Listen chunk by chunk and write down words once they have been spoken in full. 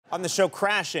On the show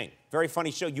Crashing, very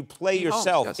funny show, you play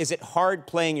yourself. Yes. Is it hard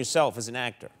playing yourself as an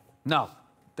actor? No.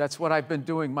 That's what I've been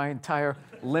doing my entire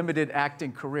limited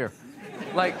acting career.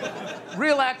 Like,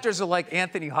 real actors are like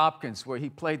Anthony Hopkins, where he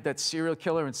played that serial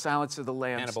killer in Silence of the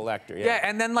Lambs. Hannibal Lecter, yeah. Yeah,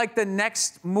 and then, like, the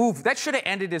next move, that should have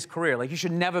ended his career. Like, he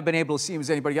should never have been able to see him as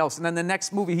anybody else. And then the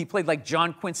next movie, he played, like,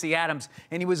 John Quincy Adams,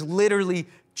 and he was literally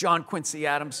John Quincy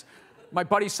Adams. My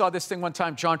buddy saw this thing one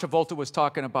time, John Travolta was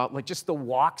talking about, like, just the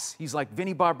walks. He's like,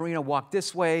 Vinnie Barbarino walked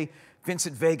this way,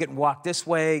 Vincent Vega walked this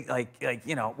way, like,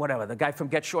 you know, whatever. The guy from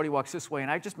Get Shorty walks this way.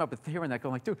 And I just remember hearing that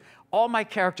going like, dude, all my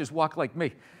characters walk like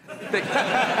me.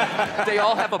 They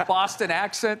all have a Boston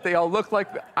accent. They all look like,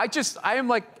 I'm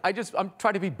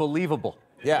trying to be believable.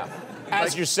 Yeah,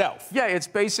 as yourself. Yeah, it's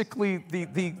basically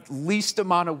the least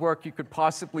amount of work you could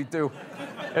possibly do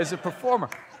as a performer.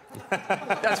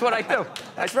 That's what I do.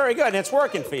 That's very good, and it's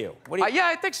working for you. What do you... Yeah,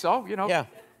 I think so, you know. Yeah.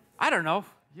 I don't know,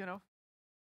 you know.